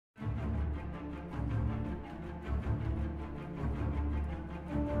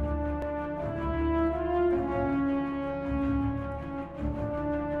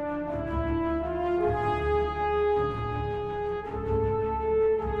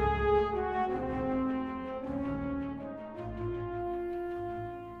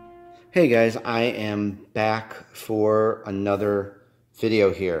Hey guys, I am back for another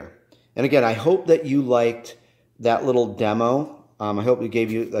video here. And again, I hope that you liked that little demo. I hope it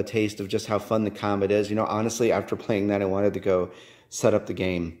gave you a taste of just how fun the combat is. You know, honestly, after playing that, I wanted to go set up the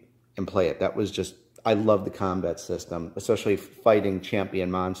game and play it. That was just, I love the combat system, especially fighting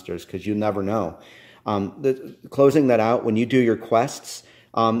champion monsters, because you never know. Closing that out, when you do your quests,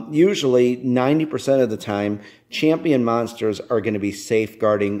 usually 90% of the time, champion monsters are going to be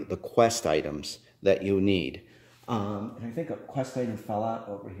safeguarding the quest items that you need. And I think a quest item fell out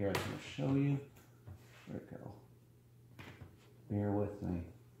over here. I'm going to show you. Where'd it go? Bear with me.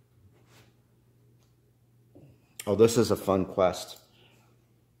 Oh, this is a fun quest.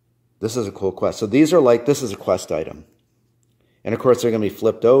 This is a cool quest. So these are like, this is a quest item. And of course, they're going to be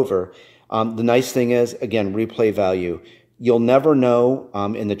flipped over. The nice thing is, again, replay value. You'll never know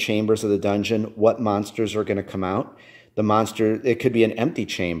in the chambers of the dungeon what monsters are going to come out. The monster, it could be an empty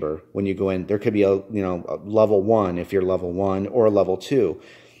chamber when you go in. There could be a level 1 if you're level 1 or level 2.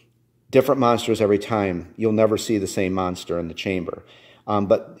 Different monsters every time. You'll never see the same monster in the chamber.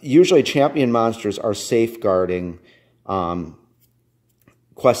 But usually champion monsters are safeguarding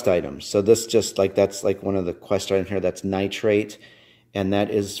quest items. So this just like, that's like one of the quest items here. That's nitrate. And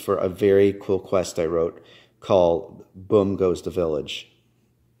that is for a very cool quest I wrote called Boom Goes the Village.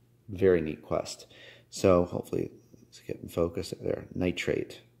 Very neat quest. So hopefully let's get in focus there.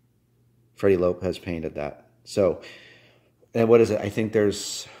 Nitrate. Freddie Lopez painted that. So, and what is it? I think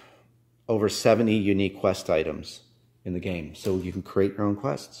there's over 70 unique quest items in the game. So you can create your own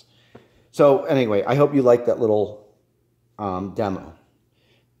quests. So anyway, I hope you liked that little demo.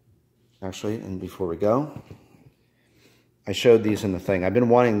 Actually, and before we go, I showed these in the thing. I've been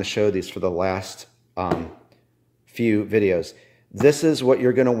wanting to show these for the last few videos. This is what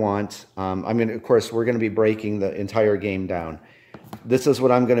you're going to want. I mean, of course, we're going to be breaking the entire game down. This is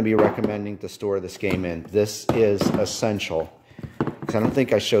what I'm going to be recommending to store this game in. This is essential. Because I don't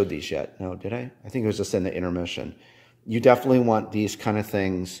think I showed these yet. No, did I? I think it was just in the intermission. You definitely want these kind of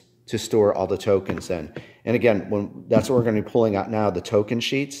things to store all the tokens in. And again, that's what we're going to be pulling out now, the token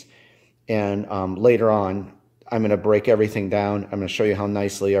sheets. And later on, I'm going to break everything down. I'm going to show you how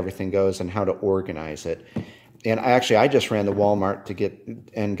nicely everything goes and how to organize it. And I just ran to Walmart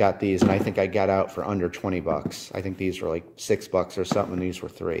to got these, and I think I got out for under 20 bucks. I think these were like $6 or something, and these were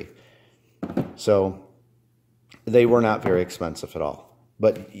 $3. So they were not very expensive at all.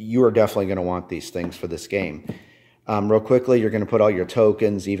 But you are definitely going to want these things for this game. Real quickly, you're going to put all your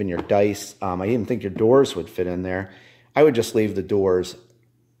tokens, even your dice. I even think your doors would fit in there. I would just leave the doors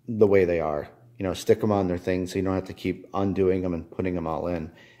the way they are. You know, stick them on their things so you don't have to keep undoing them and putting them all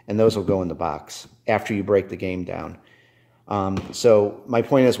in. And those will go in the box after you break the game down. So my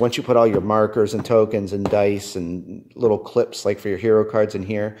point is, once you put all your markers and tokens and dice and little clips like for your hero cards in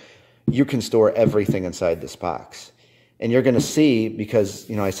here, you can store everything inside this box. And you're going to see, because,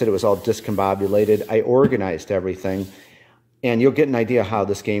 you know, I said it was all discombobulated, I organized everything. And you'll get an idea how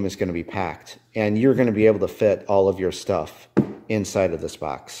this game is going to be packed. And you're going to be able to fit all of your stuff inside of this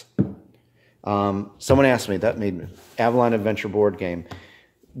box. Someone asked me, that made me, Avalon Adventure board game.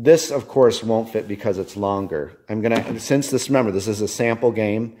 This, of course, won't fit because it's longer. I'm going to, since this, remember, this is a sample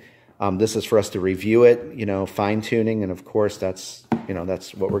game. This is for us to review it, you know, fine-tuning. And, of course, that's, you know,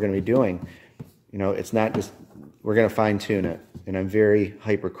 that's what we're going to be doing. You know, it's not just, we're going to fine-tune it. And I'm very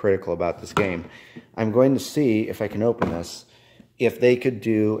hypercritical about this game. I'm going to see if I can open this, if they could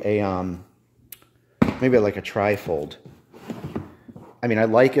do a, maybe like a trifold. I mean, I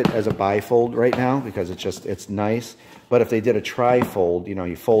like it as a bifold right now because it's nice. But if they did a trifold, you know,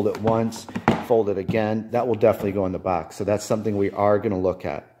 you fold it once, fold it again, that will definitely go in the box. So that's something we are going to look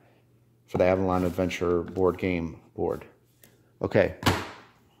at for the Avalon Adventure board game board. Okay.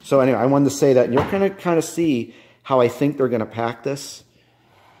 So anyway, I wanted to say that. And you're going to kind of see how I think they're going to pack this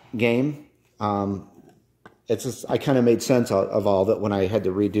game. It's just, I kind of made sense of all of it when I had to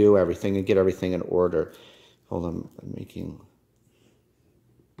redo everything and get everything in order. Hold on, I'm making...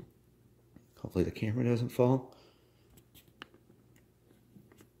 Hopefully the camera doesn't fall.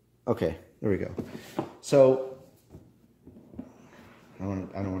 Okay, there we go. So, I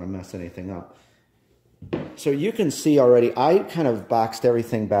don't want to mess anything up. So you can see already, I kind of boxed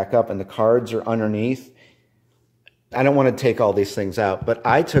everything back up and the cards are underneath. I don't want to take all these things out, but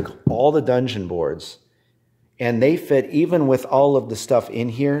I took all the dungeon boards and they fit, even with all of the stuff in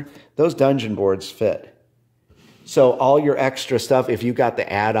here, those dungeon boards fit. So all your extra stuff, if you got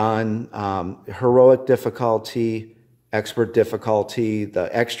the add-on, heroic difficulty, expert difficulty,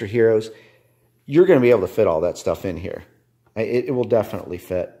 the extra heroes, you're going to be able to fit all that stuff in here. It will definitely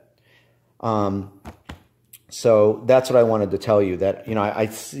fit. So that's what I wanted to tell you, that, you know, I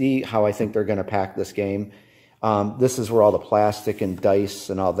see how I think they're going to pack this game. This is where all the plastic and dice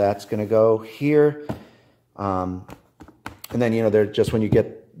and all that's going to go here. And then, you know, they're just, when you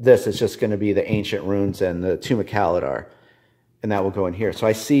get this, it's just going to be the ancient runes and the Tomb of Kaladar. And that will go in here. So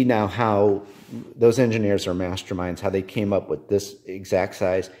I see now how those engineers are masterminds, how they came up with this exact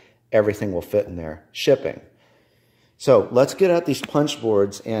size. Everything will fit in there. Shipping. So let's get out these punch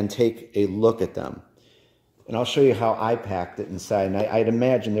boards and take a look at them. And I'll show you how I packed it inside. And I'd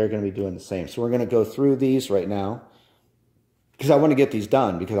imagine they're going to be doing the same. So we're going to go through these right now, because I want to get these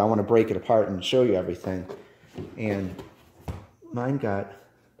done, because I want to break it apart and show you everything. And mine got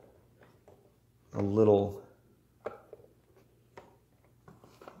a little... Let's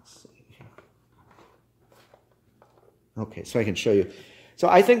see. Okay, so I can show you. So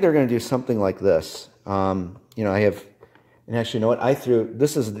I think they're going to do something like this. You know, I have... And actually, you know what? I threw,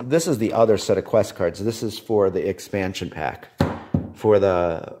 this is the other set of quest cards. This is for the expansion pack, for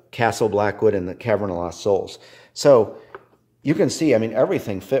the Castle Blackwood and the Cavern of Lost Souls. So you can see, I mean,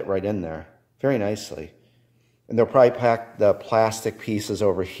 everything fit right in there very nicely. And they'll probably pack the plastic pieces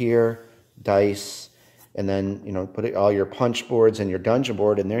over here, dice, and then, you know, put all your punch boards and your dungeon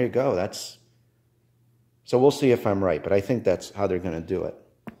board, and there you go. That's, so we'll see if I'm right, but I think that's how they're going to do it.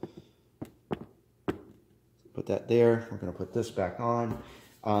 Put that there. We're going to put this back on.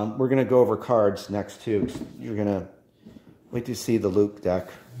 We're going to go over cards next too. You're going to wait to see the Luke deck.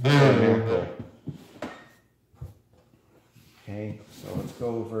 Okay, so let's go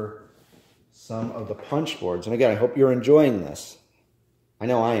over some of the punch boards. And again, I hope you're enjoying this. I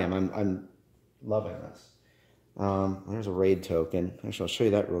know I am. I'm loving this. There's a raid token. Actually, I'll show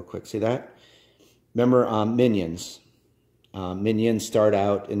you that real quick. See that? Remember minions. Minions start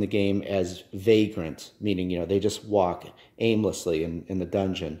out in the game as vagrant, meaning, you know, they just walk aimlessly in the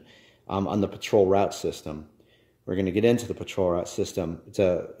dungeon on the patrol route system. We're going to get into the patrol route system. It's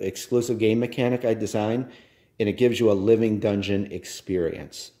an exclusive game mechanic I designed, and it gives you a living dungeon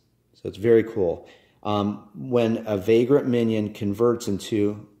experience. So it's very cool. When a vagrant minion converts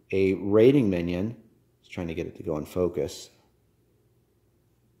into a raiding minion, I was trying to get it to go in focus.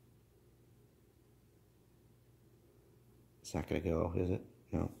 It's not going to go, is it?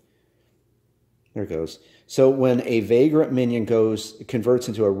 No. There it goes. So when a vagrant minion converts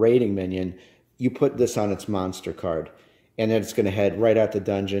into a raiding minion, you put this on its monster card, and then it's going to head right out the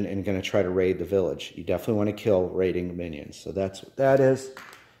dungeon and going to try to raid the village. You definitely want to kill raiding minions. So that's what that is.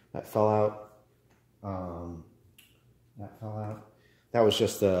 That fell out. That fell out. That was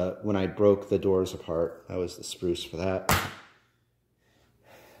just when I broke the doors apart. That was the spruce for that.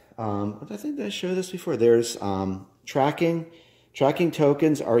 I think I showed this before. There's tracking. Tracking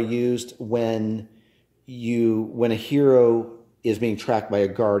tokens are used when a hero is being tracked by a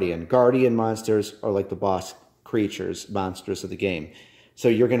guardian. Guardian monsters are like the boss creatures, monsters of the game. So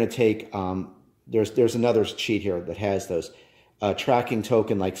you're going to take, there's another cheat here that has those. Tracking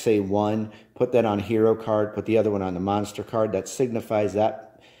token, like say one, put that on hero card, put the other one on the monster card. That signifies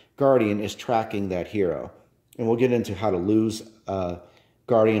that guardian is tracking that hero. And we'll get into how to lose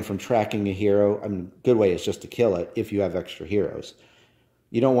guardian from tracking a hero. I mean, good way is just to kill it if you have extra heroes.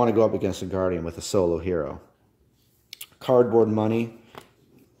 You don't want to go up against a guardian with a solo hero. Cardboard money.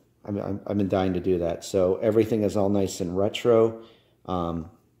 I've been dying to do that. So everything is all nice and retro.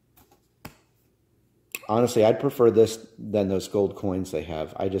 Honestly, I'd prefer this than those gold coins they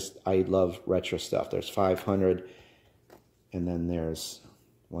have. I love retro stuff. There's 500, and then there's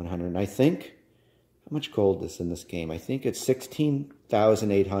 100. And I think, how much gold is in this game? I think it's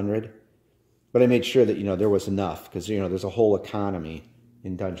 16,800. But I made sure that, you know, there was enough, because, you know, there's a whole economy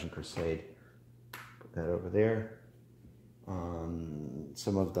in Dungeon Crusade. Put that over there.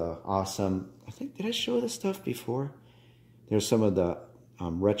 Some of the awesome, I think, did I show this stuff before? There's some of the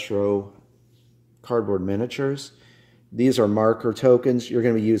retro cardboard miniatures. These are marker tokens. You're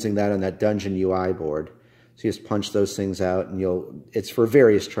going to be using that on that dungeon UI board. So you just punch those things out, and it's for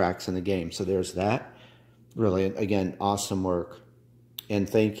various tracks in the game. So there's that. Really, again, awesome work. And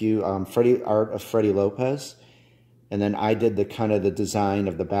thank you, art of Freddie Lopez. And then I did the design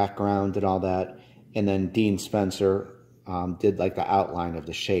of the background and all that. And then Dean Spencer did like the outline of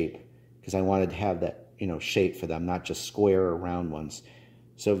the shape, because I wanted to have that, you know, shape for them, not just square or round ones.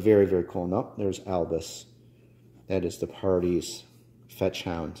 So very, very cool. Nope, there's Albus. That is the party's fetch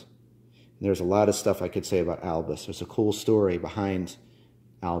hound. And there's a lot of stuff I could say about Albus. There's a cool story behind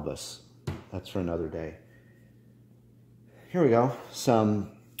Albus. That's for another day. Here we go.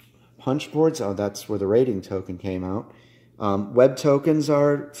 Some punch boards. Oh, that's where the rating token came out. Web tokens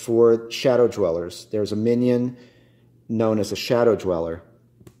are for shadow dwellers. There's a minion known as a shadow dweller.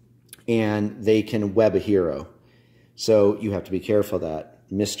 and they can web a hero. So you have to be careful of that.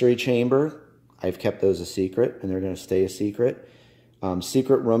 Mystery chamber, I've kept those a secret, and they're going to stay a secret.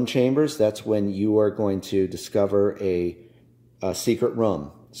 Secret room chambers, that's when you are going to discover a secret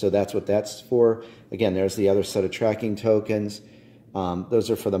room. So that's what that's for. Again, there's the other set of tracking tokens.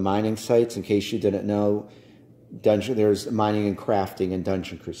 Those are for the mining sites. In case you didn't know, there's mining and crafting in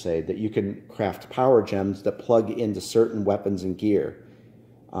Dungeon Crusade, that you can craft power gems that plug into certain weapons and gear.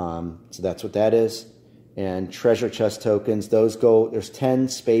 So that's what that is. And treasure chest tokens, those go, there's 10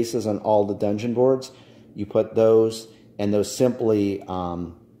 spaces on all the dungeon boards. You put those, and those simply,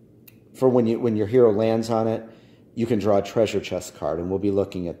 for when your hero lands on it, you can draw a treasure chest card, and we'll be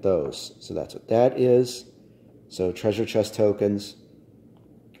looking at those. So that's what that is. So treasure chest tokens.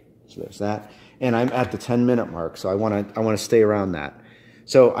 So there's that. And I'm at the 10-minute mark, so I want to stay around that.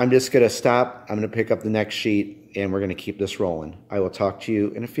 So I'm just going to stop. I'm going to pick up the next sheet, and we're going to keep this rolling. I will talk to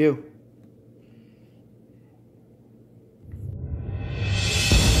you in a few.